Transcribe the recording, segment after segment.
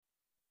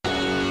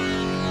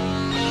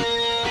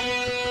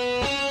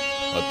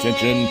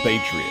Attention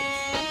Patriots,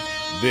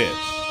 this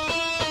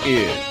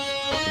is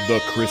the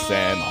Chris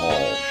Ann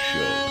Hall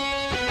Show.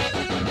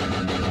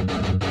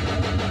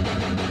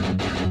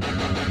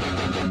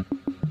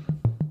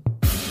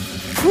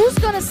 Who's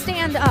going to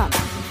stand up?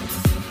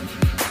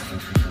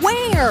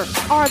 Where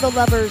are the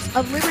lovers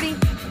of liberty? I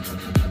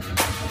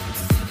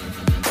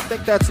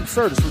think that's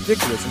absurd. It's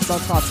ridiculous. It's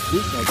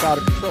unconstitutional. It's out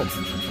of control.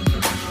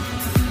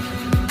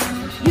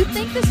 You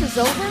think this is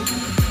over?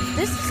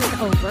 This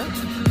isn't over.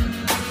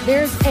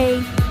 There's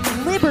a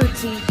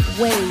liberty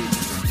wave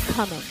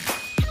coming.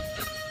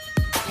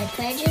 I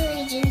pledge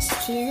allegiance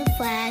to the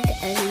flag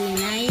of the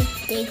United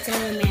States of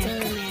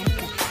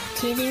America,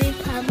 to the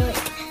republic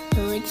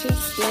for which it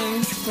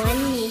stands,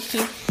 one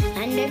nation,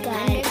 under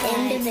God,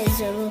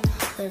 indivisible,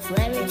 with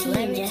liberty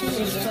and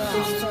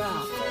justice for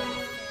all.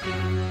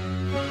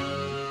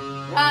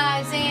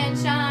 Rise and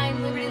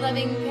shine,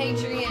 liberty-loving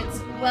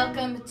patriots.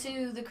 Welcome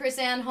to the Chris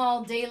Ann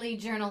Hall Daily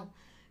Journal.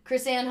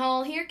 Chris Ann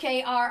Hall here,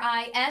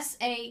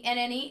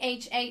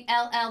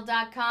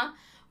 KRISANNEHALL.com,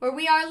 where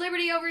we are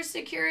liberty over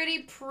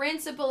security,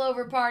 principle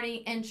over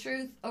party, and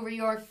truth over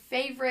your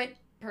favorite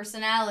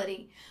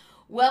personality.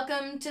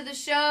 Welcome to the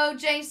show,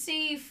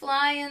 JC,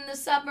 flying the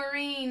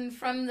submarine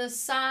from the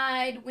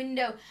side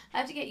window. I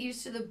have to get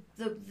used to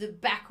the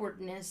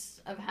backwardness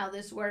of how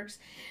this works.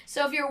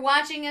 So if you're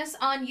watching us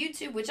on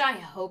YouTube, which I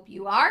hope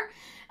you are,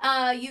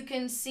 you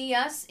can see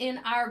us in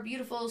our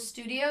beautiful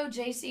studio.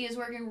 JC is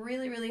working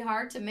really, really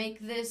hard to make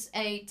this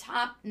a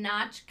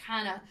top-notch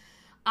kind of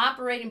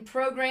operating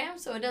program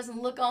so it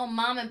doesn't look all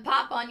mom and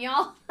pop on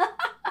y'all.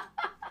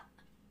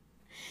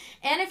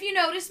 And if you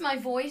notice, my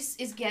voice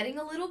is getting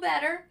a little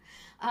better.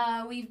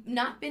 We've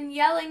not been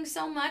yelling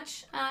so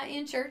much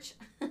in church.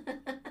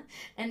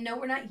 And no,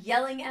 we're not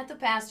yelling at the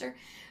pastor,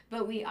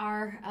 but we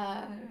are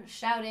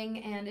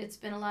shouting, and it's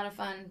been a lot of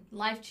fun.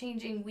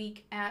 Life-changing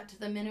week at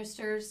the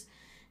Ministers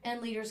and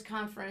Leaders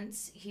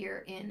Conference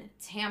here in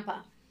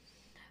Tampa.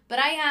 But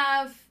I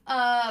have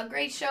a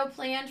great show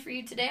planned for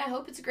you today. I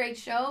hope it's a great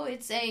show.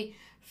 It's a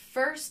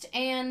First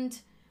and,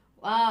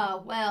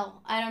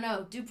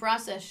 due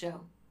process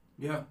show.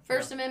 Yeah.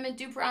 First Amendment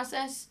due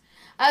process.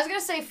 I was going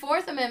to say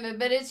Fourth Amendment,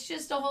 but it's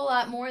just a whole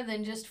lot more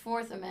than just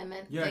Fourth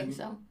Amendment. Yeah, I think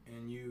so.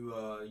 And you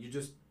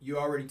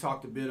already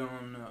talked a bit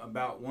on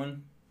about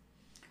one.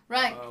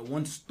 Right.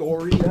 One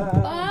story.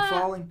 I'm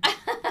falling.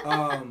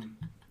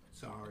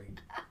 Sorry.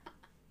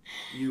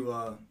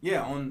 On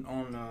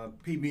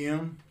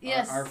PBM.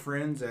 Yes. Our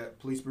friends at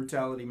Police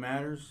Brutality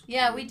Matters.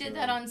 Yeah, we did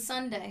that on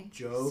Sunday.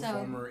 Joe,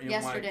 former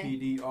yesterday.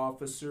 NYPD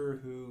officer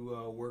who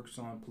works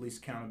on police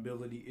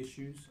accountability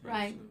issues.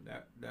 Right. So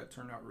that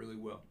turned out really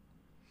well.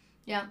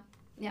 Yeah.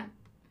 You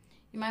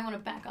might want to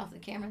back off the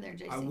camera there,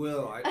 JC. I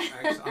will.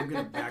 I'm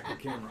going to back the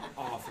camera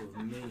off of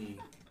me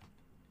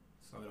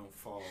so I don't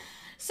fall.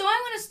 So I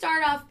want to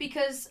start off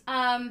because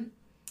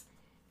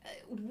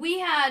we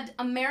had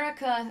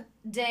America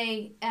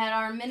Day at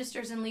our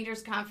Ministers and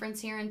Leaders Conference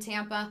here in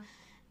Tampa.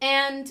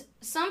 And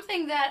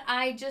something that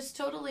I just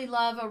totally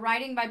love, a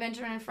writing by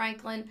Benjamin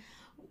Franklin,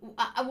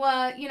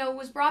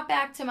 was brought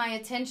back to my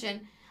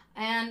attention.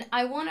 And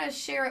I want to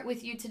share it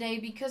with you today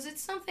because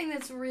it's something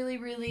that's really,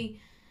 really,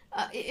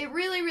 it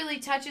really, really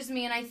touches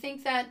me. And I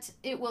think that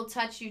it will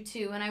touch you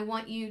too. And I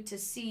want you to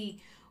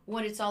see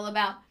what it's all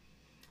about.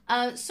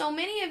 So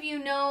many of you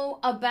know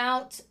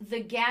about the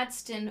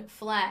Gadsden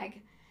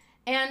flag.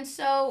 And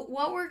so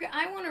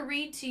I want to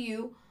read to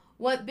you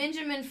what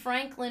Benjamin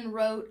Franklin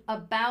wrote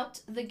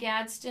about the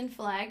Gadsden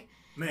flag.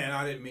 Man,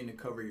 I didn't mean to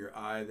cover your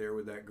eye there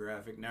with that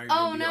graphic. Now you're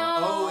Oh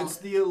no! It's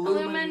the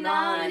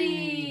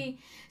Illuminati.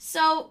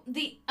 So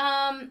the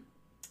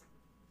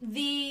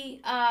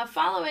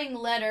following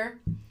letter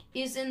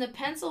is in the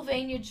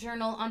Pennsylvania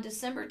Journal on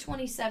December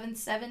 27,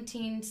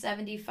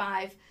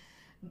 1775,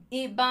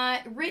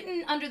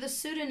 written under the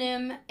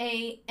pseudonym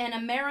an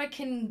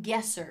American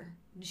Guesser,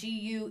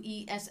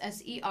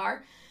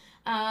 Guesser.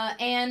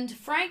 And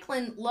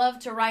Franklin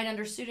loved to write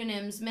under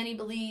pseudonyms.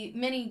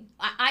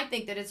 I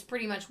think that it's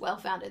pretty much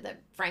well-founded that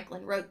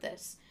Franklin wrote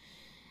this.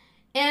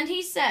 And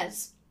he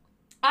says,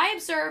 I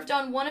observed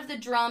on one of the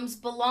drums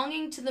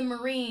belonging to the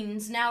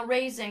Marines now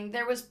raising,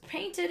 there was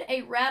painted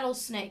a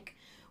rattlesnake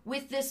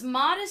with this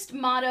modest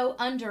motto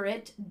under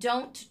it,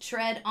 don't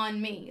tread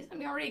on me.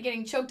 I'm already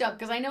getting choked up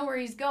because I know where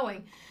he's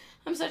going.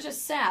 I'm such a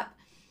sap.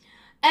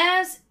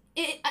 As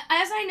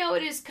I know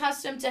it is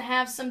custom to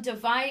have some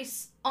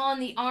device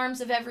on the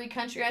arms of every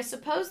country, I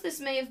suppose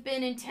this may have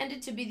been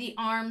intended to be the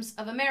arms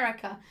of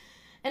America.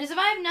 And as if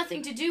I have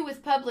nothing to do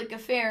with public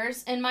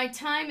affairs, and my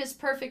time is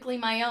perfectly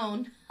my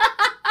own.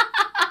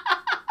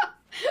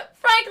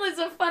 Franklin's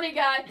a funny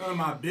guy. None of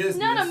my business.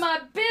 None of my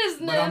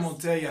business. But I'm going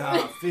to tell you how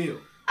I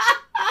feel.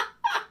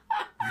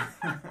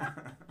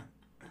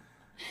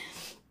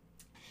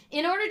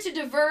 In order to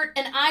divert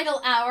an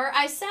idle hour,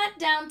 I sat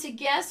down to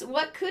guess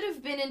what could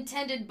have been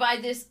intended by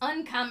this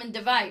uncommon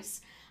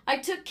device. I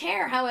took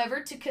care,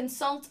 however, to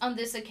consult on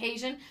this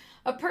occasion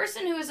a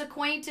person who is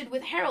acquainted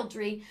with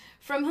heraldry,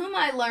 from whom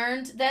I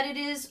learned that it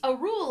is a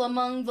rule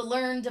among the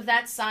learned of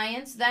that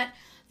science that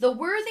the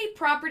worthy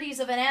properties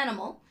of an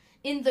animal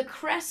in the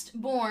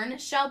crest born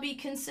shall be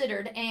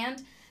considered,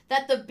 and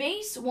that the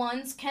base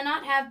ones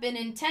cannot have been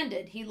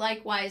intended. He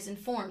likewise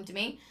informed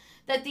me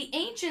that the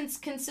ancients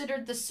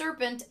considered the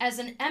serpent as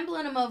an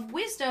emblem of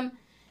wisdom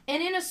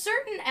and in a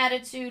certain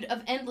attitude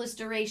of endless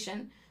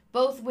duration,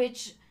 both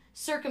which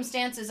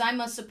circumstances I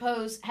must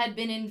suppose had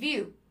been in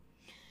view.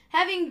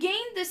 Having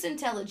gained this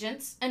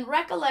intelligence, and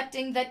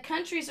recollecting that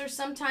countries are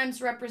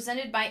sometimes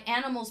represented by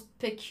animals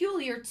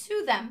peculiar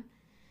to them,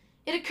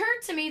 it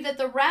occurred to me that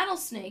the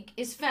rattlesnake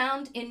is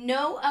found in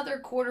no other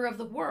quarter of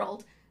the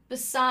world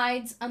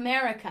besides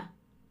America,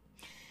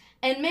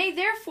 and may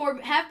therefore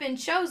have been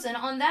chosen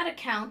on that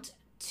account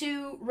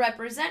to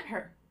represent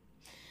her.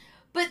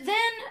 But then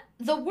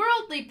the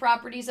worldly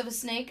properties of a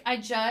snake, I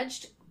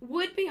judged,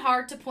 would be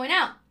hard to point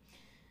out.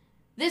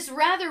 This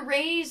rather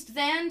raised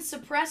than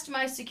suppressed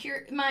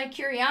my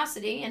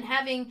curiosity, and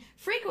having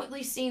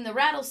frequently seen the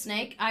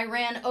rattlesnake, I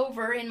ran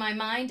over in my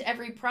mind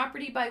every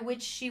property by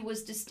which she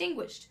was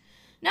distinguished,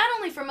 not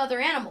only from other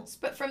animals,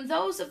 but from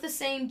those of the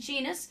same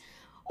genus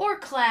or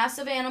class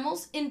of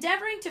animals,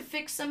 endeavoring to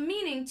fix some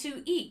meaning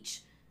to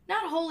each,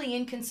 not wholly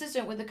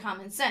inconsistent with the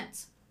common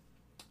sense.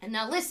 And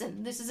now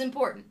listen, this is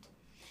important.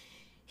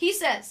 He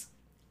says,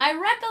 I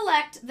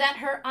recollect that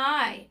her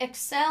eye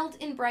excelled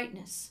in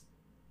brightness.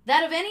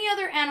 That of any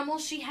other animal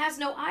she has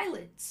no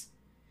eyelids.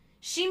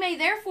 She may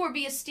therefore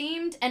be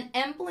esteemed an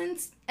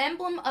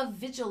emblem of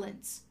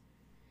vigilance.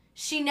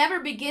 She never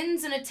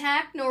begins an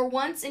attack, nor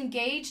once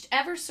engaged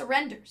ever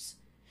surrenders.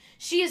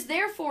 She is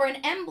therefore an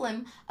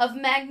emblem of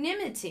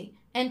magnanimity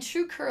and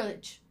true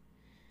courage.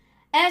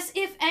 As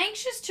if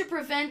anxious to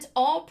prevent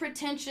all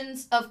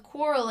pretensions of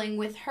quarreling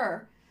with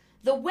her,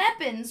 the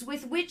weapons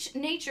with which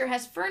nature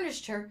has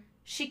furnished her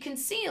she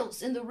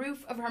conceals in the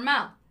roof of her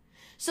mouth,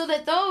 so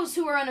that those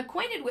who are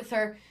unacquainted with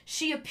her,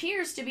 she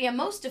appears to be a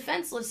most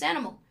defenseless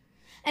animal.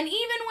 And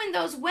even when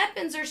those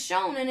weapons are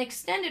shown and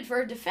extended for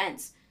her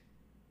defense,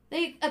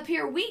 they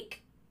appear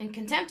weak and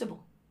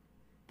contemptible.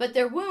 But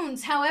their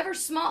wounds, however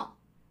small,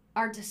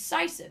 are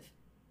decisive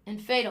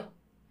and fatal.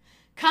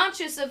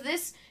 Conscious of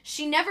this,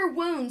 she never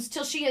wounds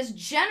till she has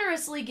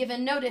generously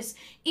given notice,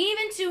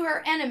 even to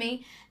her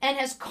enemy, and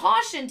has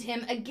cautioned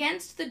him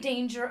against the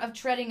danger of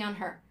treading on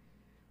her.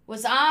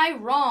 Was I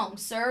wrong,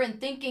 sir, in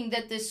thinking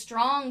that this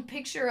strong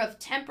picture of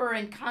temper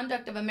and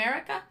conduct of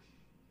America?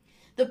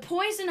 The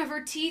poison of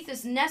her teeth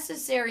is the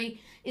necessary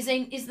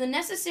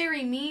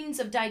means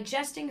of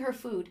digesting her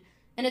food,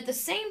 and at the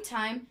same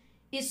time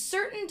is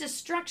certain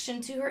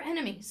destruction to her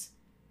enemies.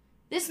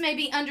 This may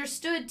be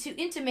understood to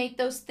intimate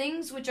those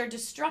things which are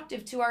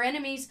destructive to our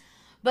enemies,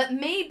 but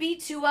may be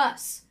to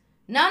us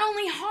not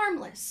only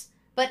harmless,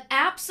 but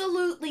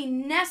absolutely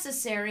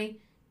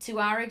necessary to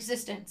our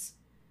existence.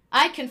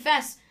 I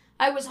confess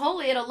I was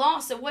wholly at a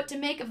loss at what to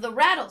make of the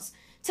rattles,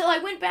 till I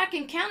went back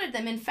and counted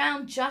them and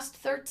found just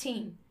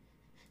 13.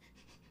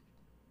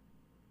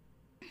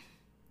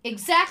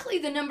 Exactly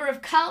the number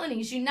of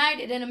colonies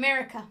united in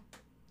America.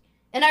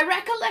 And I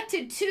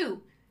recollected,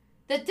 too,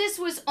 that this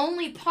was the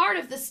only part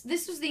of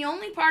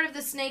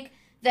the snake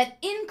that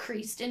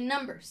increased in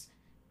numbers.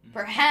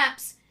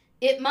 Perhaps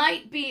it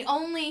might be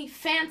only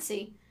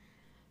fancy,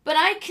 but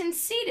I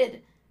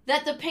conceded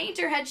that the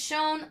painter had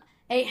shown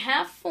a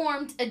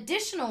half-formed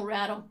additional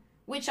rattle,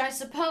 which I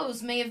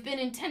suppose may have been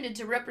intended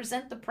to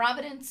represent the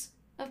providence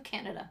of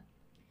Canada.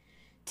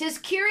 'Tis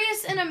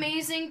curious and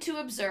amazing to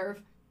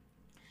observe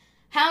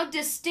how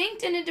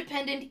distinct and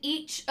independent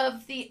each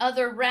the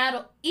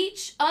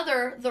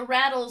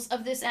rattles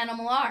of this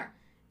animal are,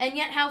 and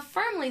yet how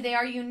firmly they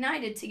are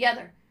united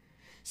together,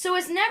 so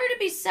as never to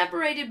be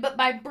separated but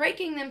by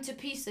breaking them to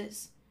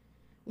pieces.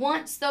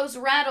 Once those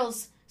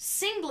rattles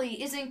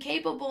singly is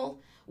incapable,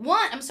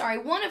 one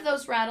of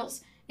those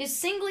rattles is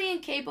singly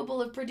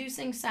incapable of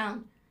producing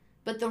sound,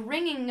 but the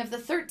ringing of the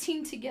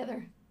 13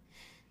 together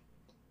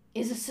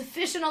is a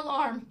sufficient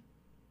alarm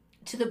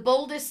to the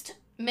boldest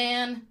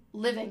man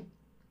living.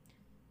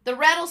 The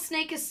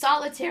rattlesnake is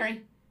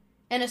solitary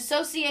and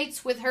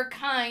associates with her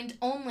kind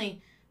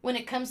only when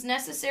it comes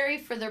necessary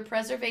for their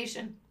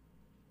preservation.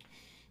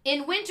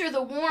 In winter,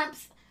 the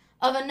warmth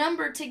of a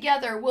number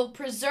together will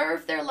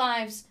preserve their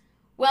lives,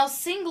 while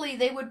singly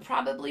they would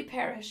probably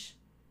perish.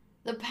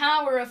 The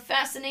power of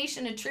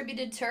fascination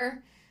attributed to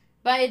her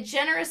by a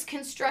generous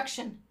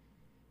construction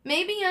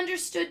may be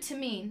understood to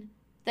mean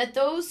that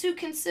those who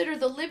consider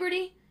the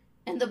liberty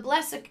and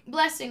the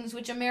blessings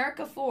which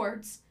America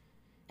affords,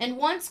 and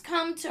once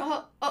come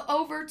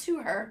over to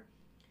her,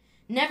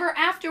 never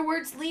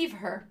afterwards leave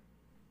her,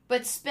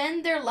 but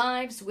spend their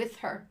lives with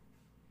her.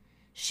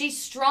 She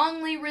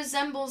strongly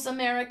resembles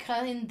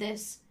America in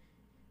this,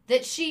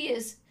 that she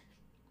is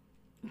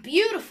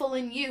beautiful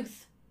in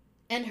youth,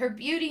 and her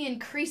beauty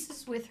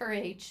increases with her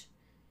age.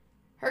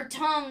 Her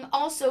tongue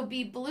also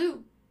be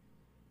blue,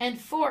 and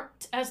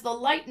forked as the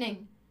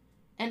lightning,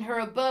 and her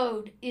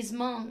abode is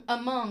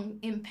among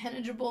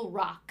impenetrable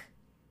rock.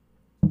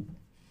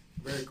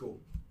 Very cool.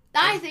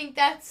 I think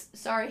that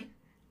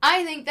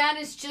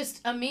is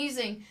just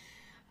amazing.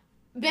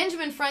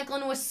 Benjamin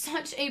Franklin was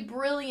such a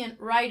brilliant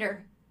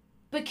writer.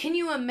 But can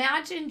you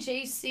imagine,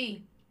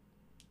 JC,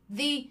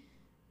 the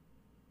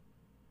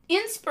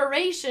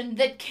inspiration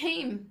that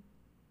came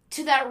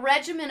to that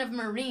regiment of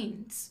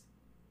Marines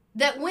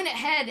that went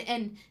ahead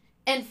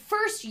and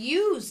first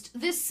used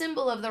this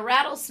symbol of the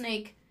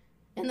rattlesnake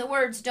and the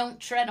words, "Don't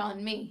tread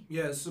on me."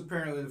 Yeah, it's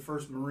apparently the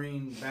first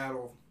Marine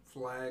battle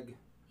flag.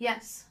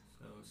 Yes.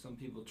 So some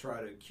people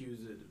try to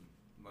accuse it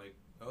like,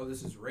 oh,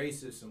 this is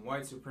racist and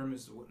white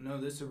supremacist. No,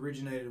 this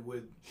originated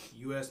with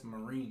U.S.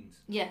 Marines.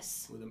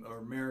 Yes. Or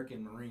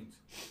American Marines.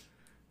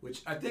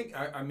 Which I think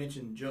I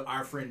mentioned Joe,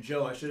 our friend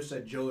Joe. I should have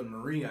said Joe and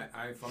Marie.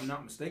 If I'm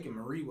not mistaken,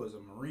 Marie was a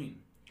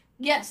Marine.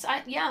 Yes,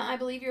 I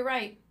believe you're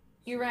right.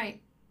 You're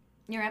right.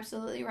 You're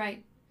absolutely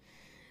right.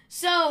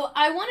 So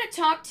I want to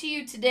talk to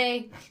you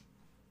today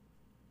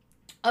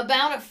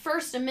about a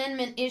First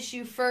Amendment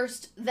issue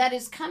first that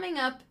is coming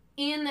up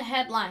in the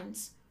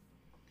headlines.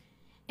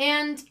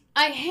 And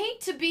I hate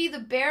to be the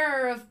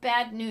bearer of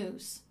bad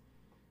news,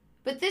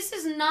 but this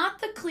is not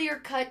the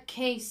clear-cut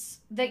case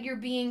that you're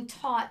being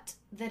taught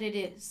that it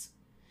is.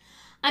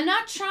 I'm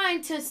not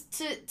trying to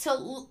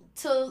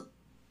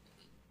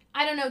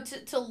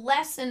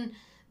lessen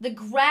the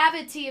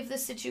gravity of the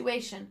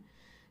situation.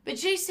 But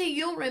JC,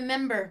 you'll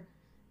remember,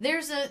 there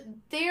is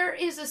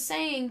a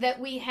saying that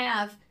we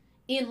have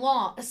in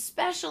law,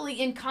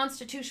 especially in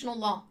constitutional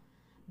law: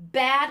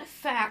 bad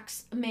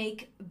facts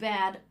make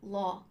bad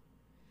law.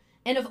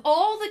 And of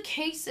all the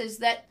cases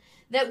that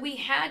we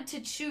had to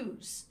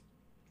choose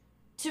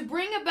to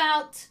bring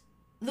about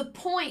the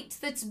point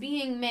that's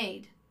being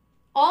made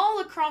all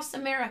across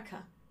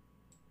America,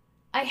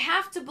 I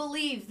have to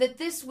believe that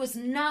this was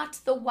not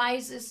the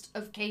wisest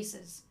of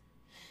cases.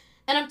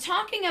 And I'm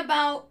talking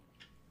about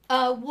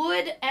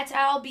Wood et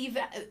al.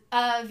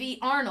 V.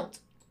 Arnold.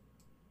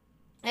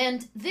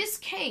 And this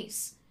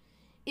case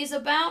is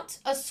about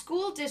a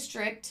school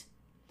district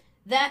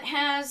that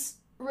has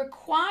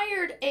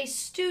required a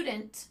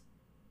student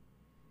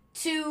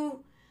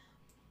to,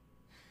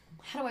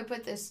 how do I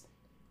put this?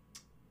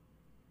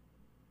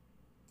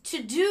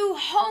 To do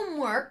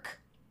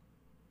homework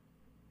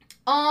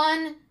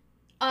on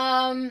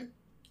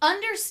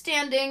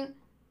understanding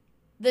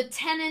the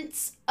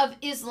tenets of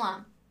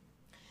Islam.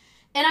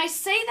 And I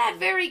say that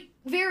very,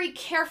 very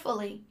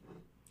carefully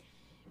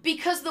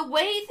because the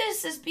way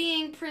this is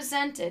being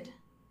presented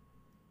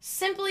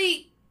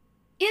simply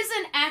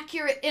isn't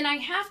accurate, and I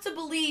have to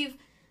believe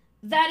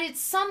that it's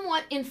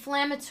somewhat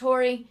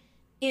inflammatory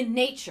in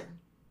nature.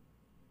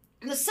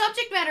 The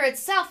subject matter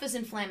itself is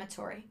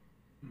inflammatory.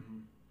 Mm-hmm.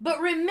 But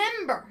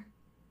remember,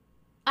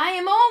 I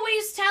am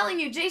always telling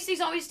you,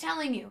 JC's always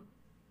telling you,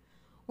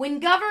 when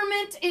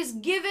government is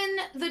given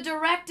the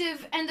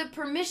directive and the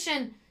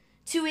permission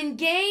to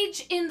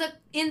engage in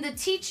the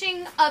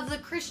teaching of the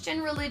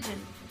Christian religion,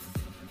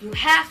 you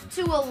have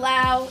to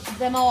allow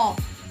them all.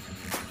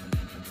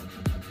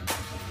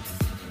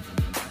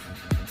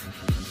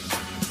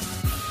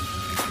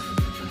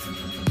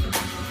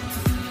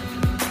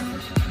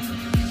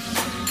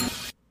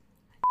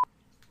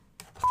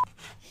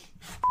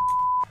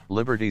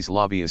 Liberty's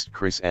lobbyist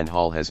KrisAnne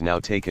Hall has now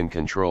taken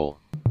control.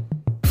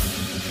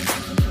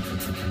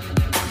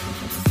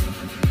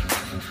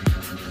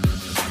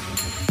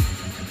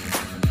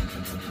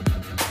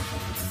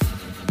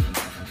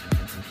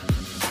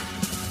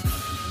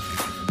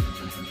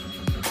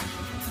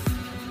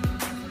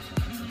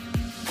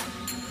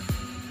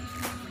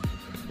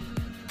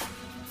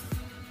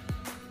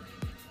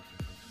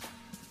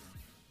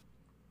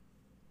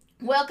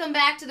 Welcome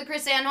back to the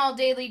KrisAnne Hall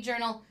Daily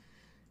Journal.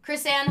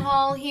 KrisAnne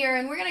Hall here,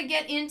 and we're going to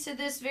get into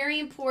this very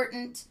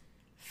important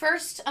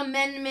First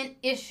Amendment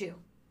issue.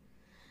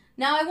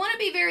 Now, I want to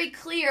be very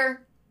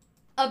clear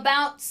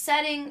about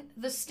setting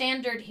the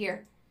standard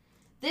here.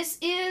 This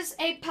is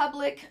a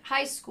public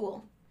high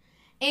school,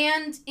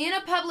 and in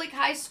a public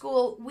high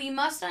school, we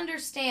must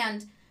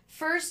understand,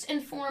 first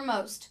and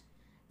foremost,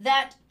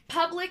 that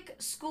public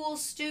school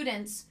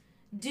students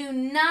do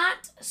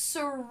not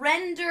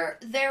surrender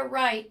their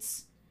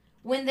rights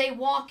when they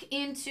walk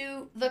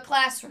into the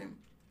classroom.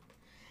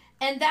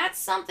 And that's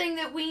something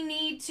that we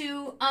need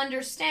to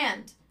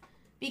understand,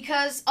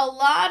 because a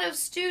lot of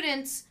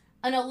students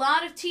and a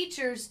lot of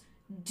teachers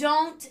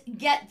don't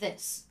get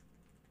this.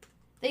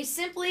 They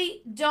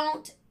simply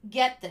don't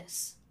get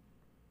this.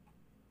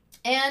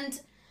 And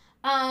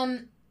let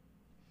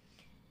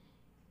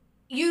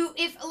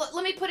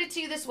me put it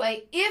to you this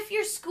way. If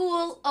your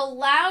school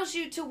allows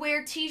you to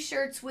wear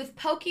t-shirts with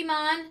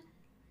Pokemon,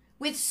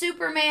 with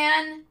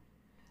Superman,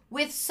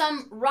 with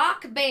some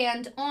rock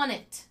band on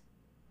it,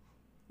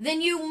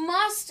 then you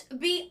must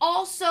be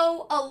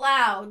also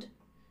allowed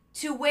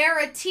to wear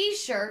a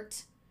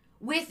t-shirt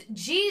with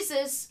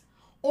Jesus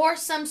or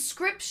some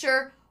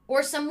scripture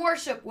or some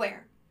worship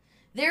wear.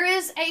 There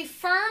is a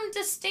firm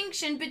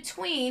distinction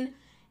between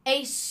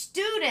a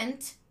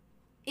student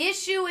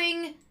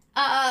issuing,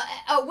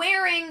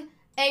 wearing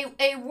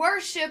a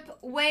worship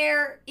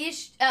wear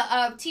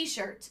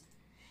t-shirt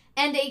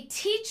and a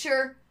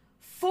teacher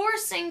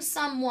forcing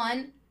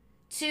someone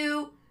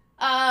to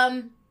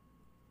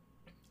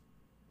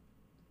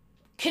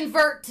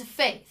convert to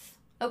faith.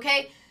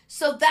 Okay?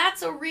 So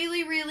that's a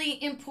really,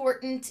 really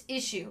important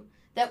issue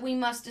that we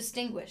must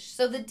distinguish.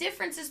 So the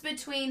differences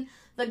between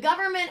the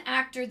government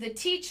actor, the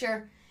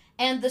teacher,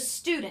 and the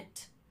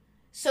student.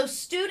 So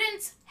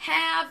students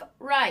have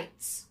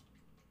rights.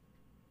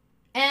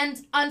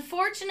 And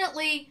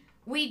unfortunately,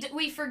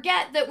 we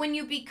forget that when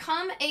you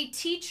become a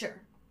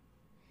teacher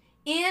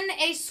in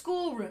a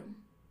schoolroom,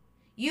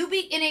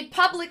 in a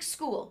public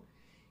school,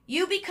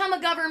 you become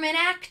a government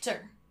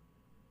actor.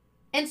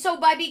 And so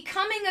by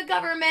becoming a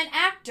government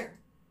actor,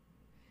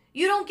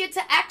 you don't get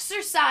to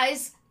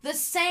exercise the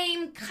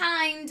same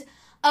kind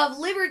of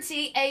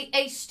liberty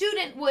a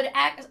student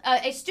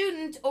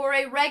or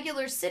a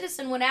regular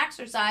citizen would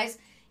exercise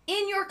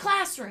in your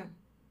classroom.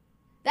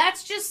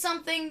 That's just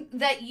something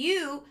that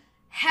you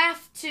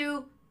have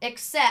to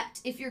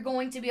accept if you're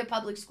going to be a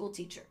public school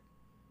teacher.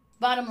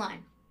 Bottom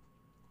line.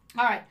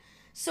 All right.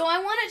 So I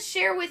want to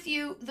share with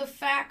you the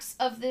facts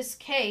of this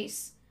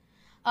case,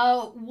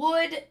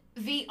 Wood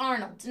v.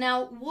 Arnold.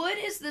 Now, Wood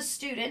is the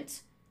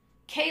student,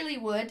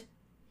 Kaylee Wood,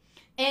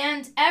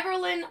 and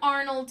Everlyn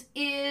Arnold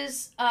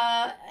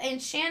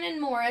and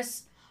Shannon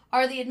Morris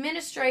are the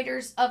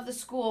administrators of the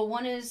school.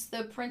 One is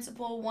the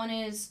principal, one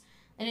is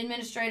an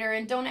administrator,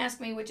 and don't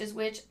ask me which is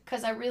which,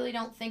 because I really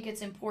don't think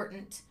it's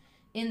important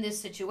in this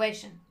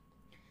situation.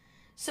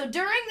 So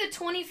during the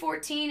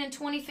 2014 and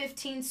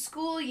 2015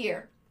 school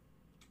year,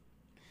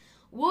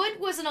 Wood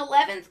was an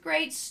 11th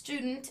grade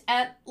student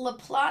at La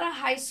Plata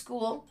High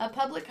School, a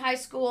public high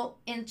school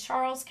in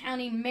Charles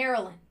County,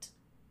 Maryland.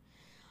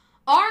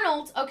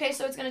 Arnold, okay,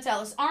 so it's going to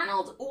tell us,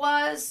 Arnold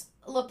was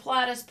La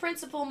Plata's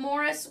principal.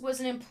 Morris was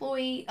an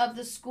employee of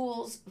the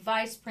school's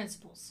vice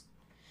principals.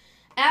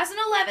 As an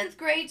 11th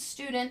grade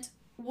student,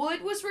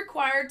 Wood was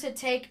required to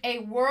take a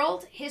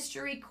world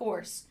history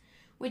course,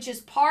 which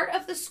is part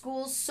of the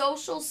school's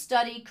social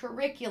study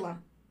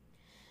curriculum.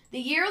 The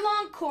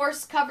year-long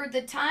course covered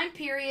the time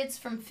periods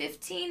from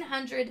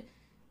 1500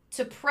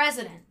 to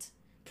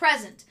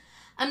present.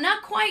 I'm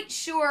not quite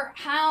sure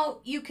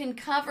how you can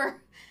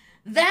cover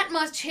that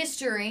much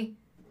history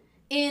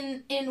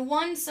in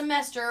one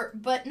semester,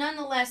 but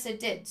nonetheless it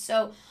did.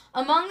 So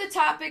among the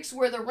topics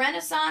were the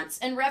Renaissance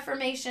and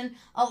Reformation,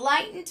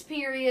 enlightened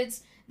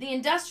periods, the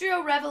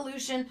Industrial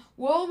Revolution,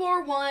 World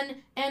War I,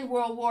 and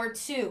World War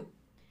II.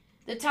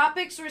 The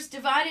topics were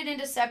divided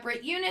into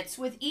separate units,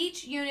 with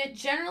each unit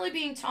generally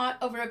being taught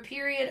over a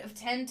period of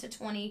 10 to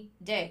 20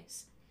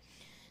 days.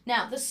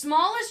 Now, the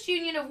smallest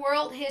unit of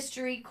world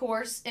history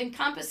course,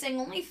 encompassing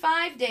only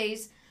 5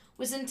 days,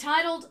 was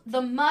entitled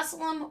The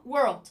Muslim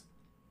World.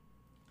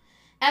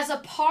 As a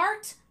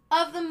part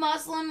of the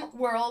Muslim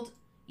World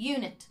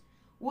unit,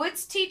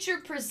 Wood's teacher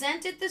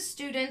presented the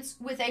students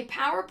with a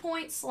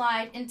PowerPoint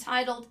slide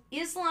entitled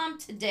Islam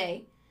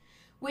Today,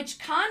 which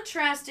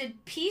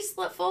contrasted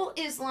peaceful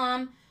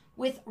Islam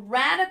with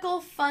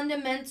radical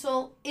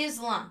fundamental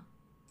Islam.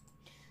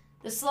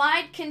 The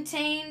slide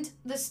contained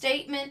the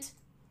statement,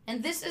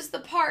 and this is the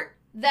part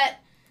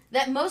that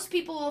most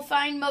people will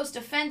find most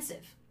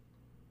offensive.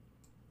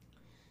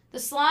 The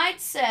slide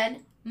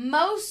said,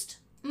 most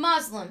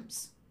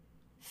Muslims'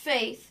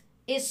 faith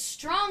is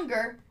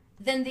stronger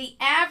than the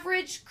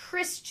average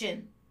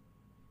Christian.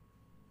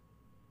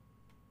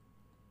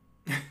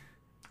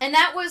 And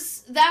that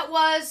was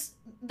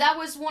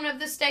one of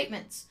the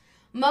statements.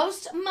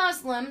 Most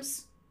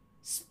Muslims'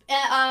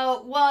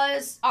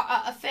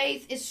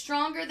 faith is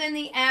stronger than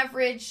the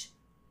average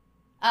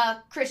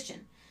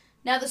Christian.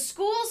 Now, the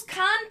school's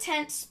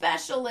content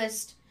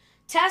specialist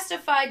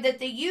testified that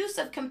the use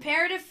of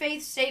comparative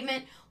faith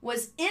statement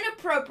was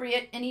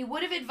inappropriate, and he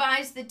would have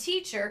advised the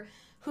teacher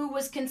who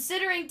was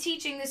considering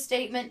teaching the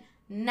statement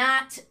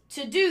not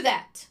to do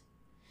that.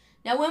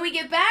 Now, when we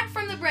get back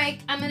from the break,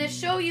 I'm going to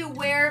show you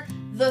where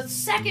the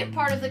second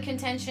part of the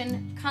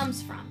contention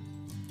comes from.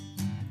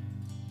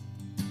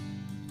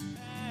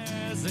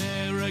 As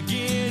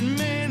arrogant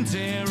men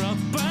tear up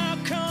our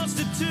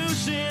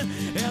Constitution,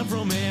 and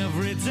from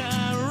every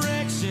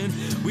direction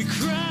we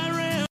cry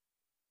around.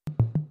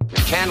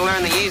 You can't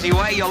learn the easy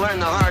way, you'll learn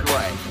the hard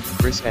way.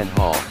 Chris Ann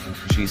Hall,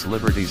 she's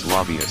Liberty's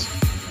lobbyist.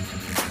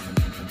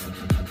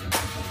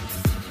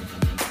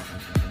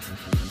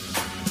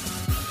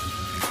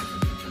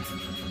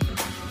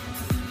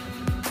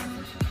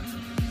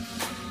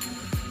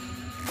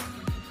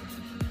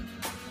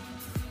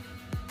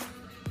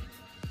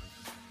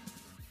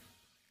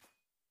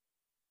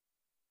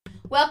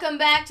 Welcome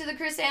back to the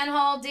Chris Ann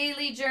Hall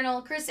Daily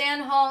Journal. Chris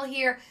Ann Hall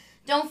here.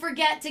 Don't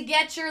forget to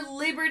get your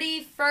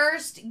Liberty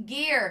First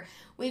gear.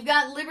 We've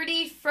got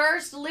Liberty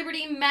First,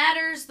 Liberty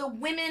Matters, the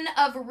Women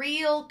of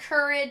Real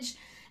Courage,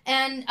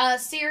 and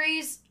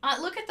series.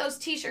 Look at those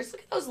t-shirts.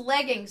 Look at those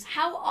leggings.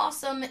 How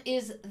awesome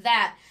is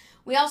that?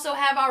 We also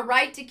have our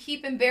Right to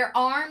Keep and Bear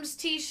Arms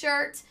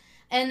t-shirt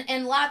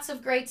and lots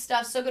of great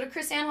stuff. So go to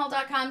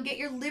chrisannhall.com, get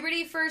your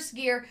Liberty First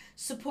gear,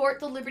 support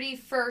the Liberty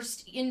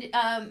First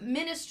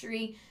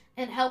ministry,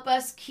 and help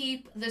us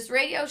keep this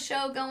radio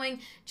show going.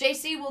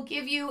 JC will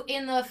give you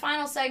in the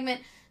final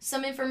segment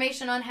some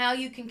information on how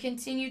you can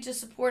continue to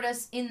support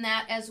us in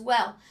that as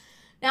well.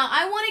 Now,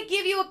 I want to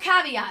give you a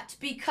caveat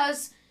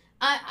because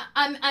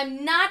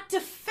I'm not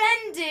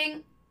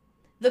defending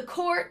the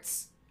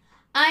courts.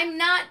 I'm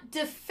not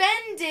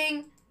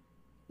defending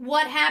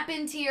what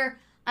happened here.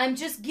 I'm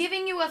just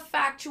giving you a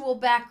factual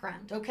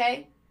background,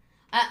 okay?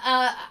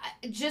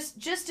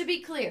 Just to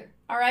be clear,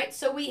 all right?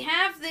 So we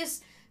have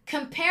this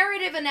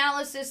comparative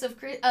analysis of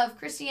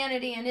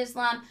Christianity and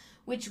Islam,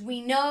 which we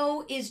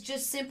know is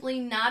just simply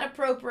not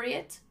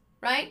appropriate,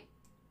 right?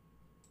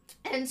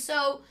 And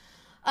so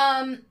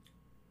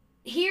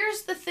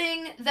here's the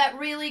thing that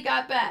really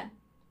got bad.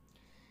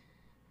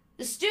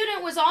 The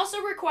student was also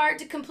required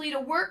to complete a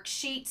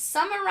worksheet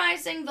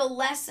summarizing the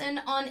lesson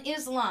on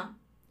Islam.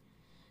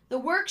 The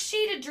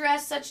worksheet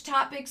addressed such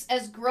topics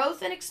as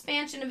growth and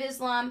expansion of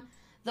Islam,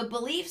 the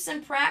beliefs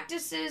and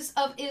practices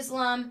of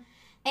Islam,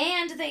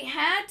 and they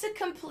had to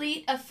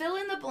complete a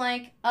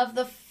fill-in-the-blank of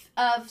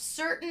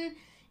certain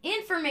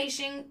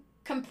information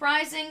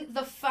comprising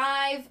the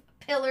 5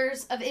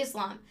 pillars of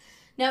Islam.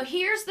 Now,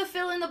 here's the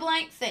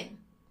fill-in-the-blank thing.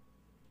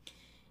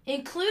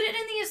 Included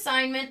in the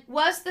assignment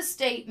was the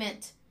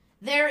statement,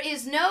 "There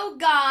is no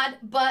God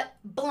but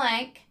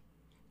blank,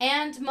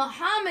 and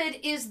Muhammad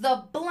is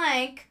the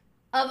blank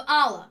of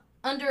Allah,"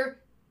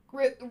 under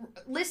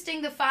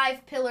listing the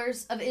 5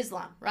 pillars of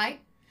Islam,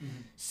 right?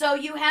 Mm-hmm. So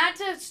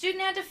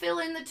student had to fill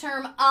in the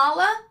term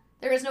Allah,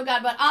 there is no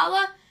God but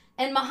Allah,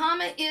 and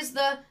Muhammad is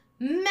the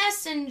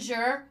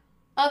messenger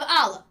of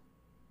Allah.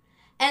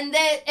 And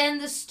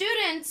the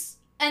students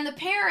and the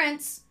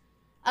parents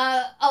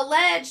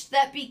alleged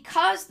that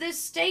because this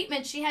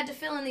statement, she had to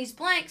fill in these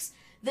blanks,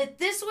 that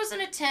this was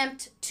an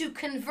attempt to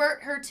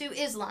convert her to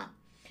Islam.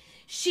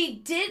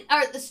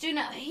 The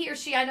student, he or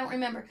she, I don't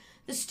remember.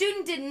 The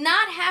student did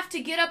not have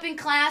to get up in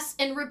class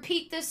and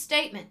repeat this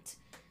statement.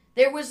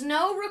 There was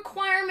no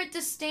requirement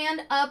to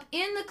stand up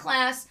in the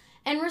class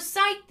and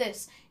recite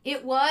this.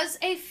 It was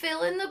a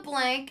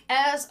fill-in-the-blank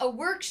as a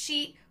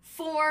worksheet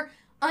for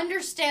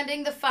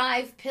understanding the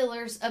 5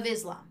 pillars of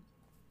Islam.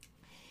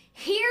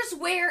 Here's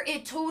where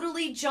it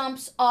totally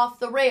jumps off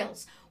the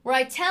rails, where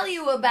I tell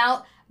you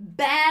about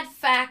bad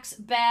facts,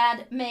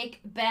 make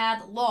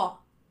bad law.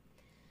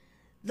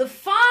 The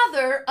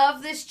father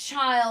of this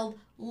child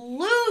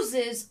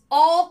loses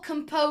all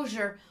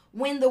composure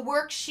when the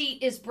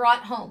worksheet is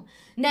brought home.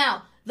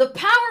 Now, the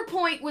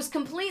PowerPoint was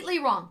completely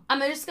wrong.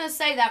 I'm just going to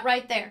say that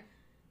right there.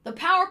 The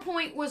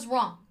PowerPoint was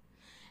wrong.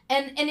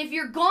 And if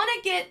you're going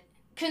to get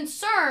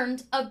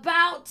concerned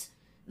about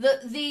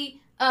we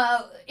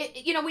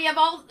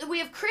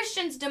have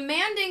Christians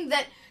demanding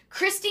that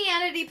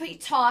Christianity be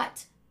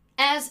taught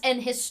as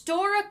an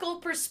historical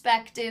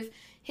perspective,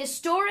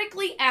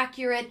 historically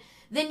accurate,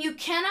 then you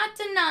cannot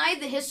deny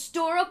the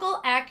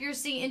historical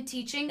accuracy in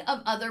teaching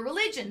of other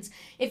religions.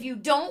 If you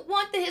don't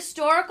want the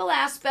historical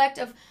aspect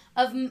of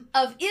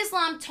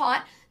Islam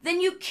taught,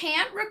 then you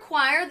can't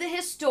require the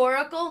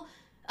historical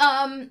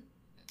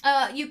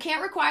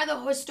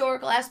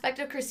aspect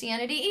of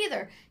Christianity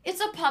either. It's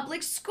a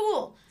public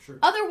school. Sure.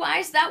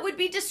 Otherwise, that would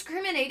be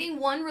discriminating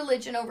one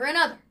religion over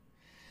another.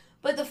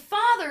 But the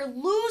father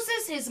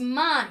loses his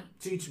mind.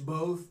 Teach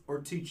both or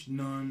teach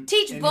none.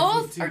 Teach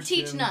both or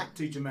teach none.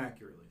 Teach them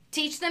accurately.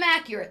 Teach them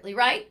accurately,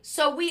 right?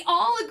 So we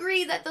all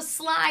agree that the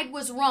slide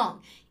was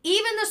wrong.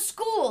 Even the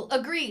school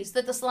agrees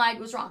that the slide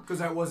was wrong. Because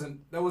that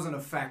wasn't a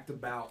fact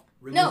about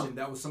religion. No.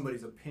 That was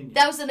somebody's opinion.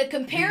 That was a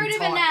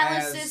comparative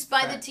analysis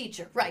by the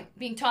teacher. Right,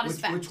 being taught as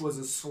fact. Which was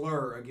a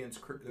slur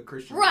against the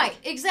Christian Right,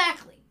 religion.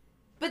 exactly.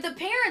 But the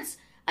parents,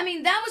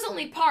 that was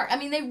only part.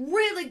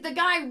 The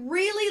guy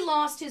really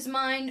lost his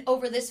mind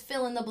over this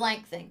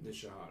fill-in-the-blank thing. The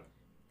Shahada.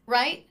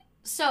 Right?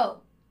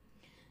 So,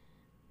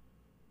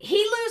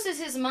 he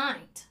loses his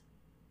mind.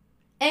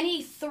 And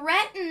he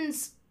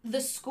threatens the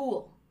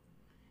school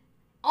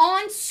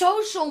on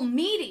social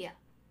media.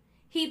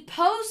 He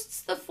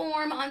posts the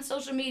form on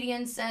social media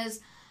and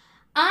says,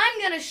 "I'm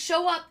going to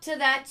show up to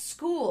that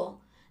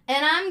school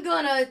and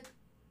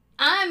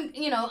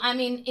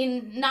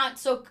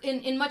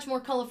in much more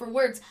colorful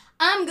words,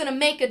 I'm going to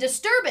make a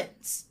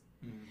disturbance."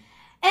 Mm-hmm.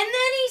 And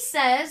then he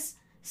says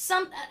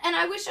and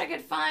I wish I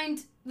could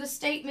find the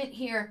statement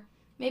here.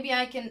 Maybe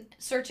I can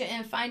search it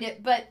and find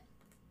it, but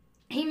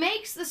he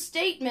makes the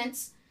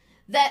statements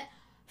that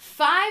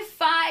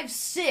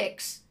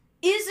 556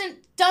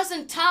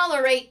 doesn't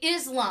tolerate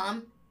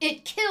Islam,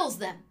 it kills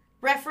them,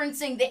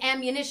 referencing the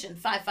ammunition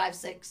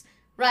 556,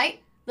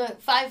 right? The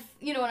 5,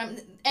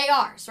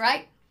 ARs,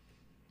 right?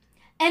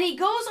 And he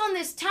goes on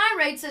this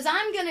tirade, says,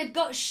 "I'm going to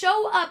go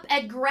show up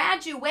at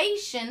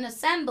graduation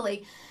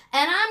assembly,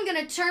 and I'm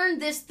going to turn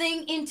this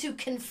thing into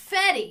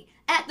confetti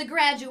at the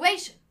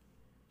graduation."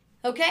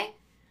 Okay?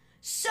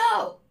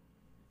 So,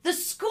 the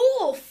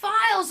school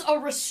files a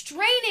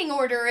restraining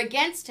order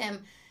against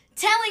him,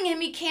 telling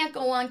him he can't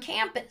go on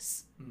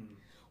campus. Mm.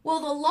 Well,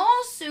 the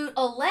lawsuit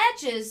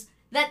alleges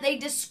that they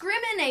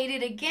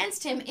discriminated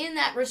against him in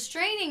that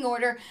restraining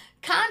order,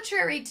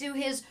 contrary to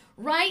his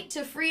right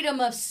to freedom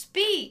of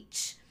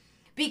speech,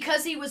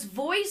 because he was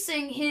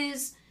voicing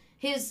his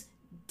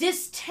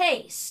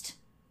distaste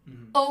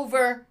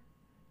over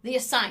the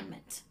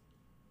assignment.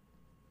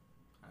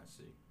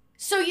 see.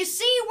 So you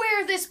see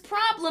where this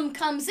problem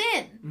comes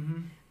in.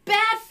 Mm-hmm.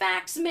 Bad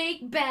facts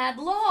make bad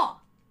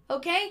law,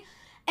 okay?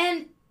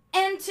 And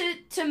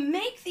to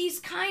make these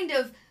kind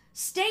of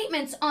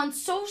statements on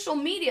social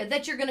media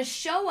that you're going to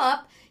show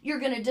up, you're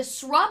going to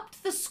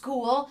disrupt the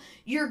school,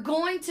 you're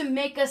going to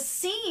make a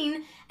scene,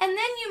 and then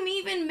you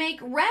even make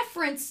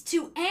reference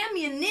to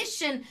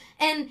ammunition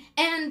and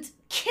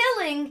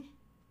killing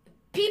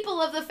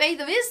people of the faith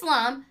of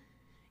Islam,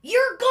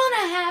 you're going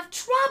to have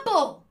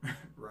trouble.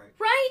 Right.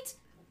 Right?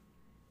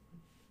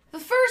 The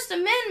First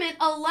Amendment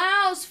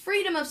allows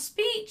freedom of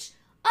speech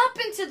up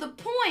until the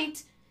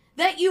point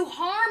that you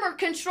harm or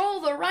control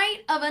the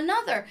right of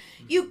another.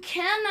 You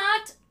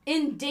cannot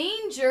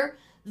endanger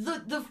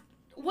the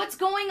what's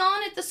going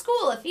on at the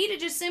school. If he'd have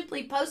just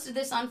simply posted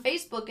this on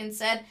Facebook and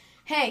said,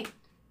 hey,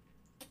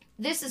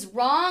 this is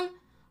wrong.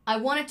 I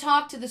want to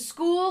talk to the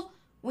school.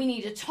 We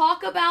need to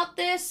talk about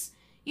this.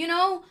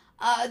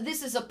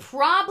 This is a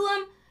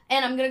problem.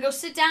 And I'm going to go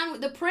sit down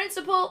with the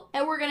principal,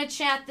 and we're going to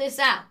chat this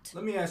out.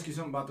 Let me ask you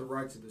something about the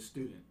rights of the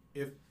student.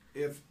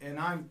 And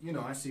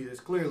I see this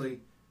clearly.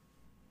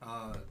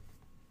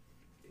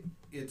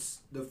 It's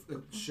the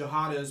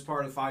Shahada is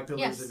part of the 5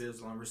 pillars Yes. of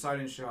Islam.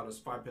 Reciting Shahada is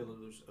 5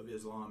 pillars of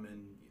Islam,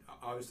 and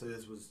obviously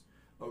this was,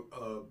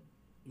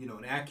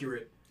 an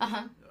accurate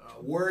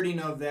wording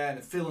of that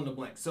and fill in the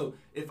blank. So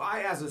if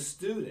I, as a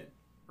student,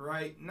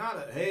 right,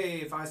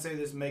 if I say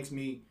this makes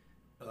me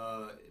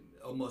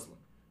a Muslim.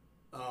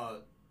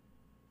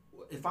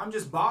 If I'm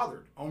just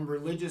bothered on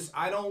religious,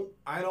 I don't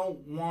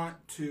want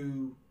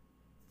to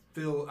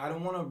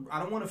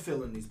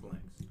fill in these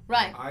blanks.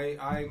 Right.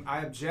 I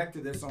object to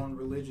this on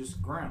religious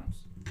grounds.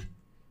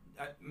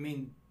 I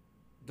mean,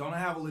 don't I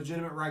have a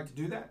legitimate right to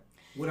do that?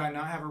 Would I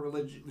not have a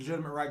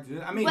legitimate right to do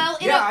that? I mean,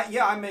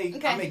 I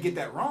may get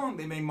that wrong.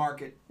 They may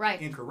mark it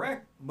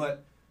incorrect,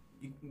 but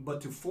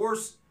to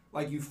force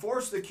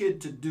the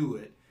kid to do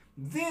it,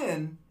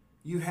 then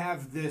you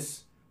have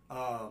this.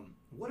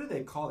 What do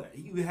they call that?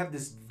 You have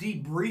this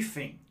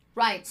debriefing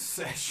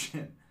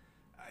session.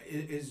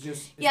 It's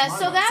just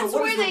so that's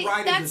where they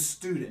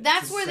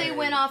say,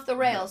 went off the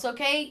rails.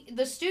 Okay,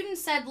 the student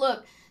said,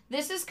 "Look,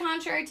 this is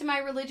contrary to my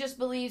religious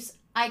beliefs.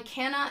 I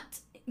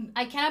cannot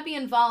be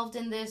involved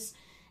in this,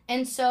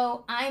 and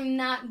so I'm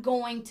not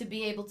going to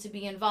be able to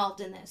be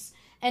involved in this."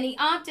 And he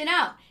opted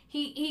out.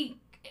 We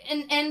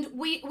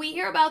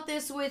hear about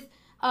this with.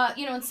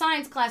 In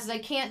science classes, I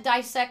can't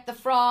dissect the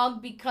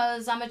frog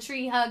because I'm a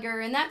tree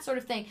hugger and that sort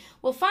of thing.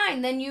 Well,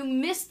 fine, then you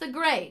miss the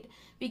grade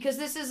because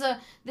this is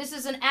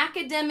an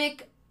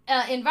academic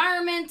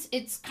environment.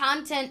 It's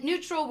content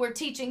neutral. We're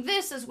teaching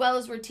this as well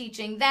as we're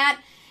teaching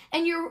that,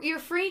 and you're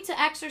free to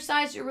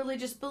exercise your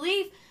religious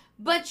belief,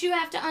 but you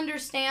have to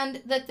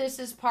understand that this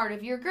is part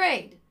of your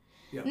grade.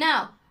 Yeah.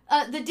 Now,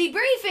 the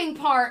debriefing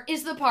part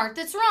is the part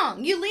that's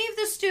wrong. You leave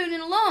the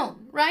student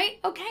alone, right?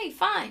 Okay,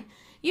 fine.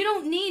 You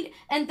don't need,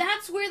 and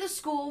that's where the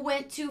school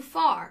went too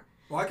far.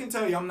 Well, I can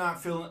tell you, I'm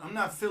not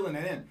filling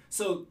it in.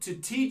 So to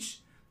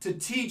teach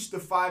the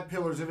 5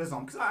 pillars of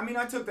Islam, because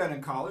I took that in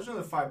college. I know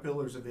the 5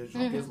 pillars of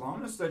Islam. I'm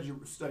going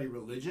to study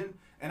religion,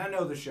 and I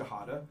know the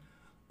Shahada.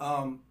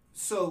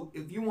 So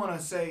if you want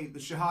to say the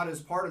Shahada is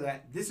part of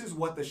that, this is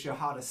what the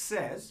Shahada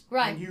says,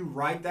 right? And you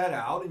write that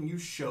out and you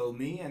show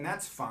me, and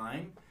that's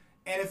fine.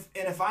 And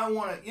if I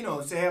want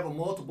to, say I have a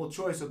multiple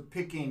choice of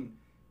picking.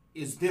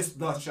 Is this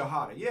the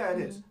Shahada? Yeah, it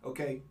is.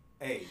 Okay,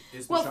 A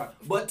is the Shahada.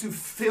 But to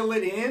fill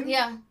it in,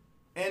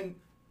 and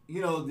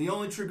the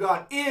only true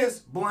God is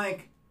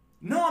blank.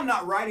 No, I'm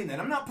not writing that.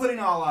 I'm not putting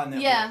all on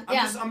that. Yeah,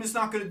 I'm just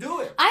not going to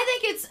do it.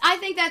 I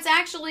think that's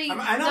actually. I'm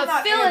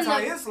not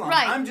anti-Islam.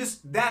 Right. I'm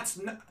just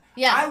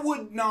Yeah. I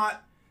would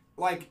not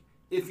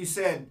if you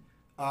said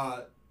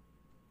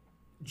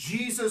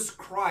Jesus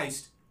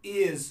Christ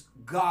is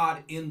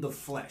God in the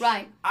flesh.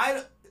 Right.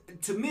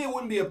 To me, it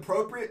wouldn't be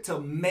appropriate to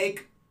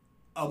make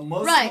a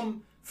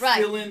Muslim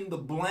fill in the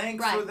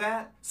blank for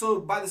that. So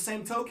by the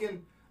same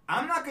token,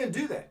 I'm not going to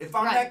do that. If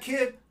I'm that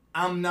kid,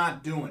 I'm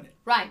not doing it.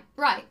 Right.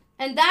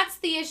 And that's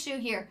the issue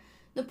here.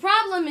 The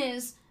problem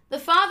is the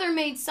father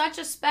made such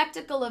a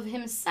spectacle of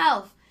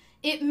himself.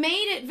 It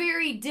made it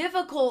very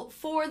difficult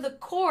for the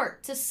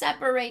court to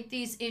separate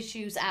these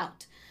issues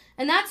out.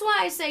 And that's why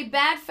I say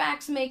bad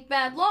facts make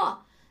bad law.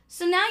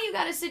 So now you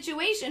got a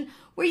situation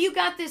where you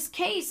got this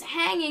case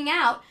hanging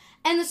out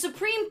and the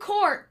Supreme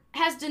Court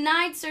has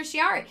denied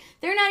certiorari.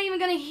 They're not even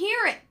going to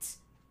hear it.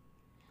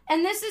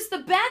 And this is the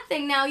bad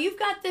thing now. You've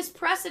got this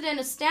precedent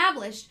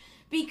established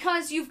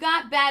because you've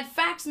got bad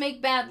facts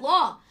make bad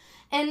law.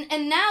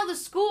 And now the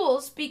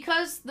schools,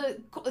 because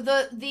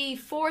the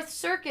Fourth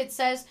Circuit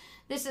says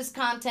this is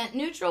content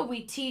neutral,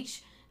 we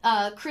teach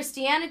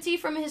Christianity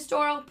from a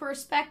historical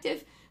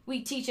perspective,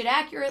 we teach it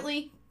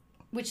accurately,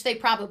 which they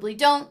probably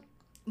don't,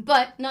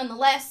 but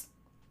nonetheless,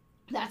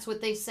 that's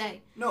what they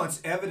say. No, it's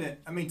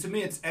evident. To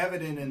me, it's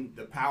evident in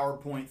the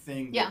PowerPoint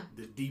thing,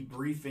 the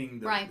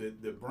debriefing,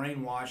 the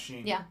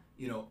brainwashing,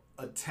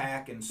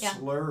 attack and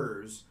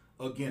slurs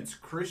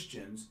against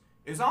Christians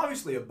is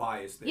obviously a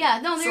bias there.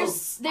 Yeah, no,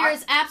 there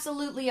is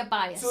absolutely a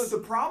bias. So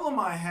the problem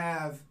I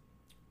have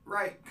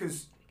Right,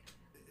 because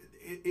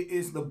it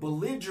is the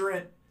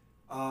belligerent,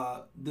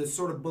 the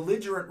sort of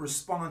belligerent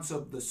response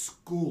of the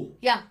school.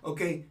 Yeah.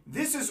 Okay,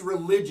 this is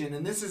religion,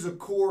 and this is a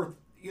core,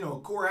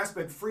 core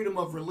aspect. Freedom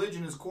of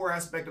religion is a core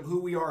aspect of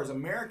who we are as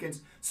Americans.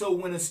 So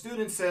when a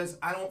student says,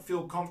 I don't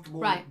feel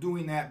comfortable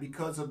doing that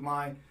because of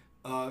my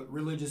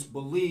religious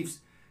beliefs,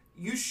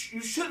 you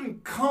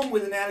shouldn't come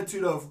with an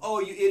attitude of, oh,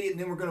 you idiot, and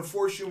then we're going to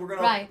force you, and we're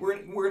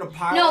going to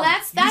pile. No,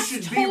 that's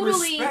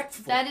totally,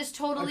 that is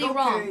totally like,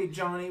 wrong. Okay,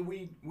 Johnny,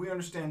 we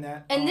understand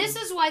that. And this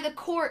is why the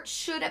court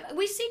should have,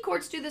 we see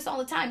courts do this all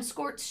the time.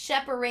 Courts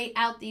separate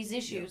out these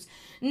issues.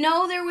 Yeah.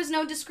 No, there was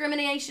no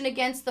discrimination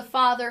against the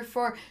father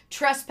for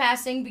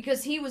trespassing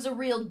because he was a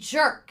real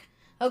jerk.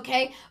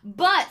 Okay,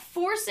 but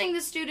forcing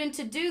the student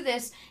to do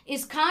this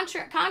is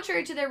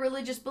contrary to their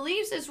religious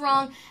beliefs is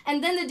wrong,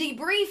 and then the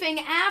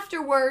debriefing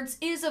afterwards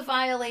is a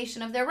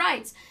violation of their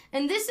rights.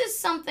 And this is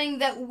something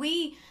that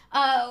we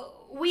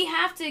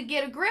have to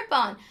get a grip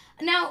on.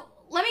 Now,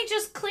 let me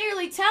just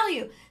clearly tell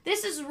you,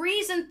 this is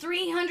reason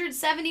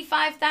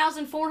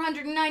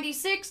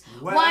 375,496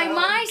 why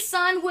my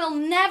son will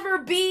never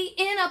be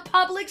in a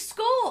public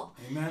school.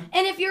 Amen.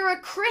 And if you're a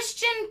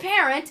Christian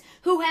parent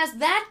who has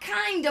that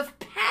kind of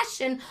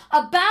passion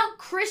about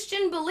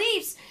Christian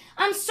beliefs,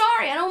 I'm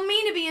sorry, I don't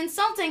mean to be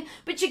insulting,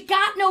 but you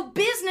got no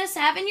business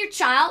having your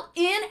child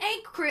in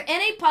a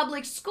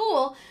public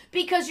school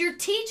because you're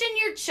teaching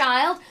your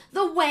child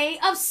the way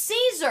of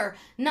Caesar,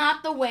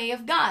 not the way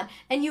of God.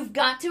 And you've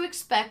got to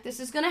expect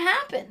this is going to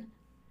happen.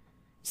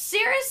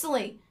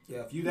 Seriously.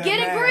 Yeah, if you that get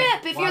mad, a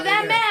grip. If you're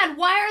that mad,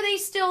 why are they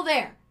still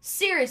there?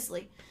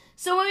 Seriously.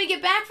 So when we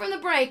get back from the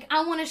break,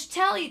 I want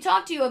to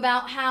talk to you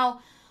about how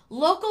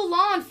local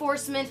law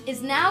enforcement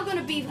is now going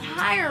to be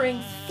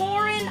hiring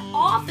foreign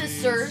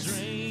officers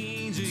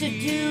to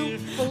do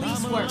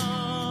police work.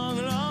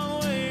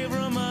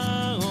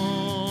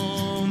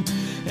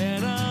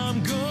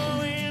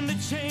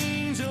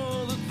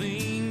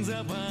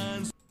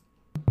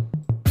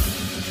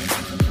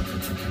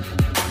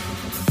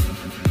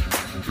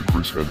 The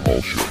Chris and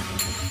Hall Show.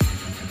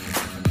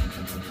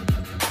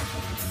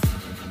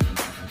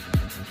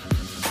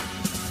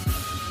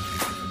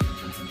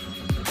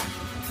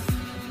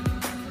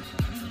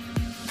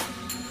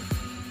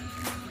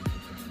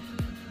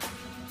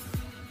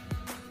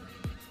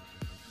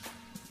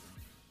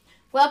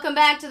 Welcome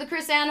back to the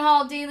KrisAnne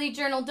Hall Daily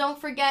Journal. Don't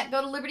forget,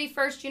 go to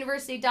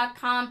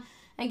libertyfirstuniversity.com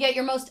and get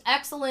your most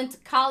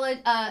excellent college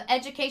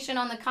education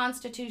on the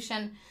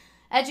Constitution.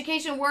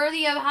 Education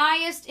worthy of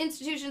highest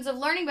institutions of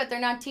learning, but they're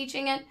not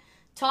teaching it.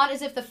 Taught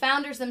as if the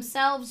founders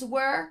themselves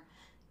were.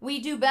 We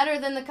do better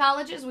than the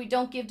colleges. We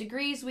don't give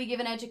degrees. We give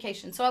an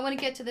education. So I want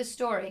to get to this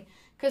story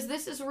because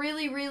this is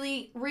really,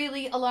 really,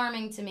 really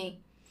alarming to me.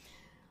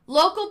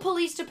 Local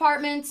police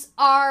departments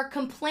are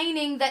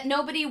complaining that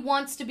nobody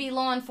wants to be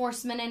law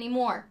enforcement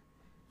anymore.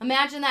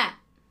 Imagine that.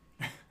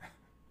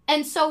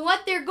 And so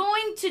what they're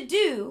going to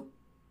do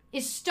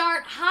is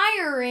start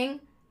hiring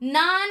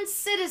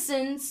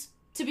non-citizens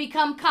to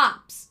become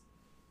cops.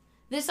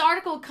 This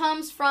article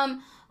comes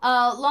from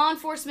Law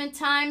Enforcement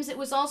Times. It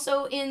was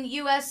also in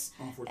U.S.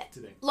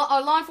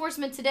 Law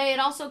Enforcement Today. It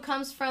also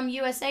comes from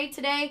USA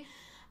Today.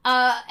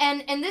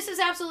 And this is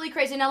absolutely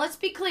crazy. Now, let's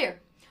be clear.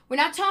 We're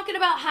not talking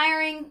about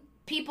hiring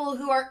people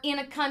who are in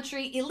a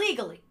country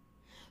illegally,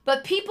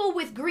 but people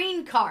with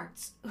green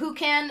cards who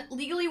can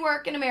legally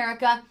work in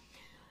America.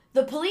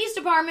 The police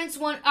departments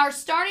are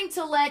starting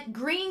to let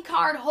green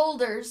card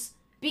holders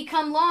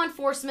become law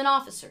enforcement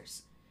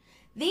officers.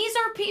 These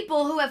are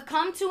people who have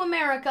come to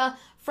America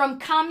from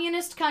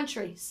communist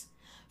countries,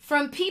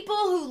 from people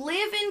who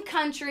live in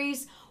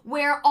countries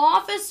where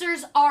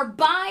officers are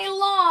by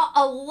law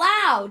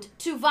allowed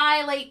to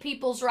violate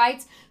people's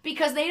rights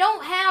because they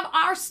don't have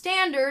our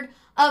standard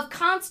of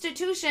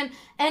Constitution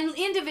and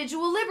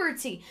individual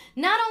liberty.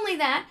 Not only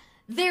that,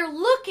 they're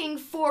looking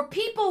for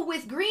people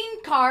with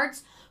green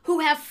cards who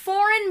have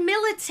foreign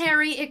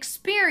military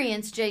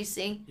experience,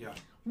 JC. Yeah.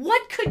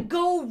 What could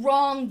go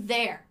wrong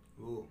there?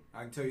 Ooh,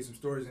 I can tell you some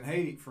stories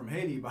from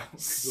Haiti about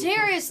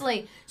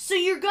seriously. So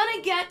you're going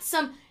to get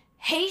some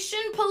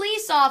Haitian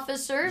police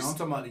officers. No, I'm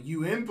talking about the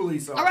UN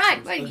police officers. All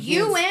right, but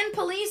UN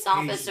police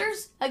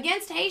officers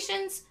against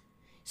Haitians.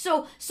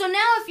 So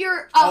now if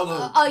you're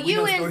a we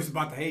UN... know stories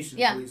about the Haitian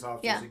police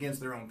officers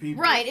against their own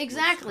people. Right,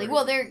 exactly.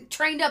 Well, they're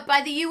trained up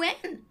by the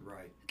UN.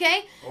 Right.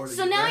 Okay?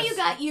 So now you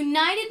got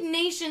United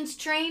Nations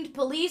trained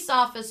police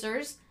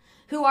officers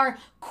who are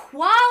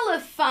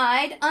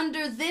qualified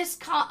under this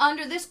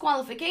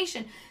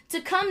qualification to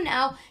come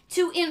now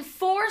to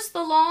enforce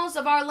the laws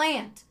of our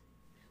land.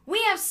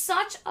 We have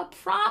such a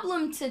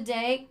problem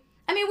today.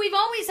 I mean, we've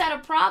always had a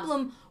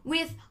problem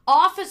with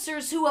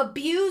officers who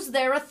abuse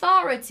their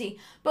authority,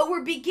 but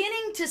we're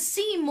beginning to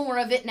see more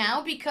of it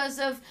now because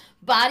of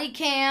body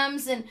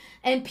cams and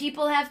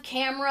people have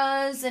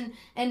cameras and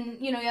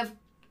you have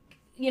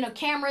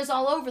cameras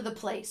all over the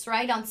place,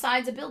 right, on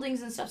sides of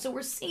buildings and stuff. So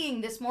we're seeing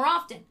this more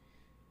often.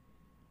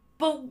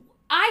 But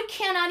I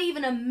cannot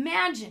even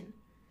imagine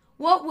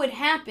what would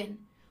happen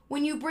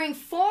when you bring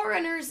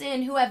foreigners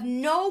in who have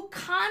no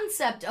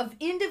concept of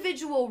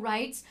individual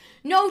rights,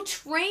 no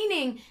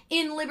training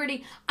in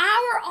liberty.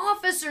 Our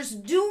officers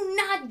do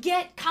not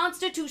get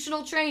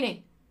constitutional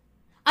training.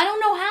 I don't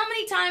know how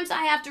many times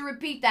I have to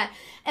repeat that.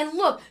 And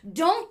look,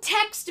 don't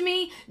text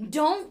me,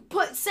 don't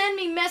send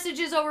me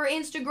messages over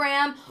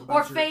Instagram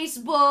or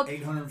Facebook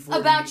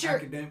about your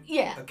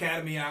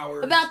academy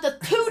hours, about the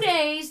 2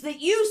 days that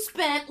you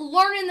spent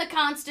learning the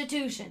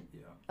Constitution.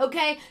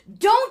 Okay?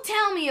 Don't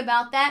tell me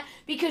about that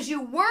because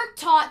you weren't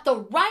taught the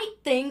right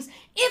things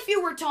if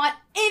you were taught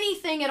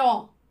anything at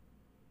all.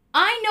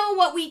 I know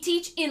what we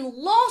teach in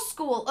law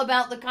school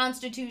about the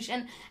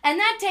Constitution, and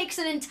that takes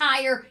an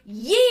entire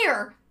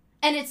year,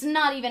 and it's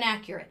not even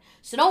accurate.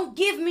 So don't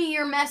give me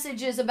your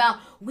messages about,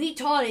 we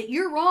taught it,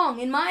 you're wrong,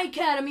 in my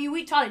academy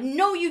we taught it.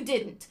 No, you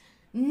didn't.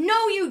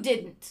 No, you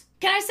didn't.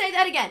 Can I say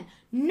that again?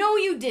 No,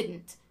 you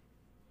didn't.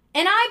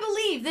 And I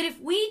believe that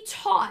if we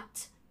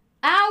taught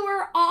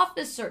our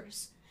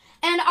officers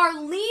and our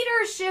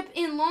leadership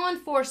in law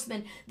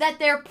enforcement that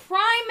their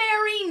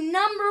primary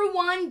number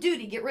one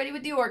duty, get ready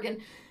with the organ,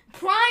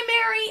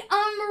 primary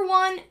number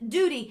one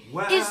duty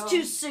is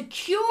to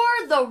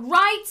secure the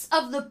rights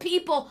of the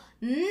people,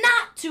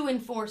 not to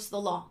enforce the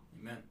law.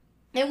 Amen.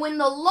 And when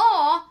the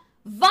law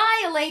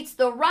violates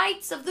the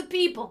rights of the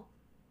people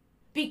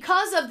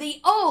because of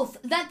the oath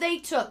that they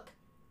took,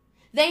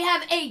 they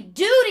have a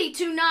duty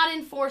to not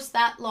enforce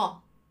that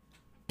law.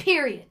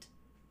 Period.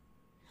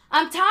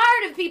 I'm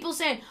tired of people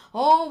saying,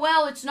 oh,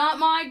 well, it's not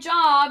my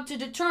job to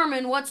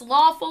determine what's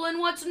lawful and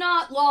what's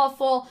not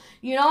lawful.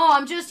 You know,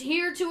 I'm just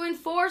here to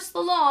enforce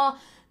the law.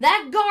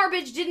 That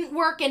garbage didn't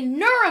work in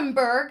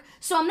Nuremberg,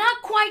 so I'm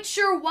not quite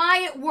sure why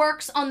it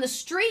works on the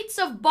streets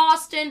of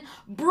Boston,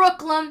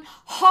 Brooklyn,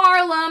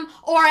 Harlem,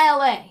 or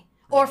L.A.,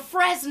 or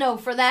Fresno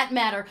for that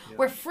matter,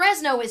 where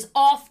Fresno is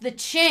off the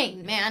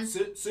chain, man.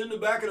 Sit in the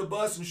back of the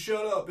bus and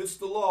shut up. It's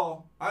the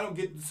law. I don't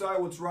get to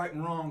decide what's right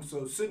and wrong,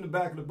 so sit in the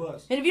back of the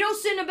bus. And if you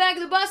don't sit in the back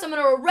of the bus, I'm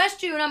going to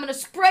arrest you and I'm going to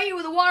spray you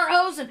with a water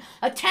hose and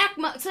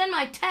send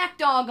my attack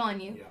dog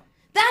on you. Yeah.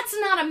 That's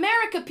not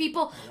America,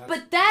 people,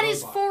 but that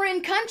is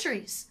foreign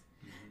countries.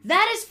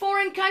 That is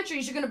foreign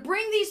countries. You're going to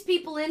bring these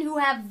people in who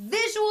have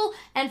visual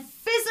and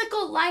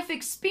physical life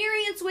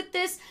experience with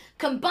this,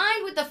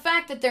 combined with the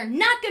fact that they're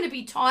not going to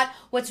be taught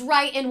what's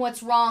right and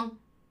what's wrong.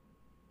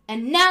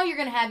 And now you're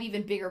going to have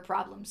even bigger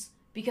problems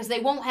because they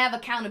won't have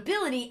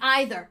accountability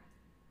either.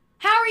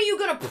 How are you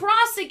going to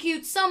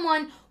prosecute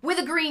someone with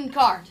a green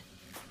card?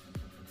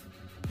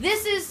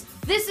 This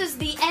is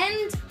the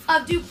end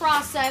of due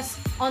process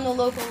on the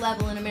local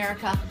level in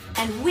America,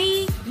 and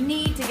we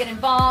need to get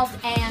involved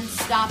and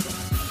stop it.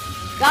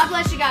 God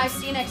bless you guys.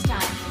 See you next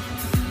time.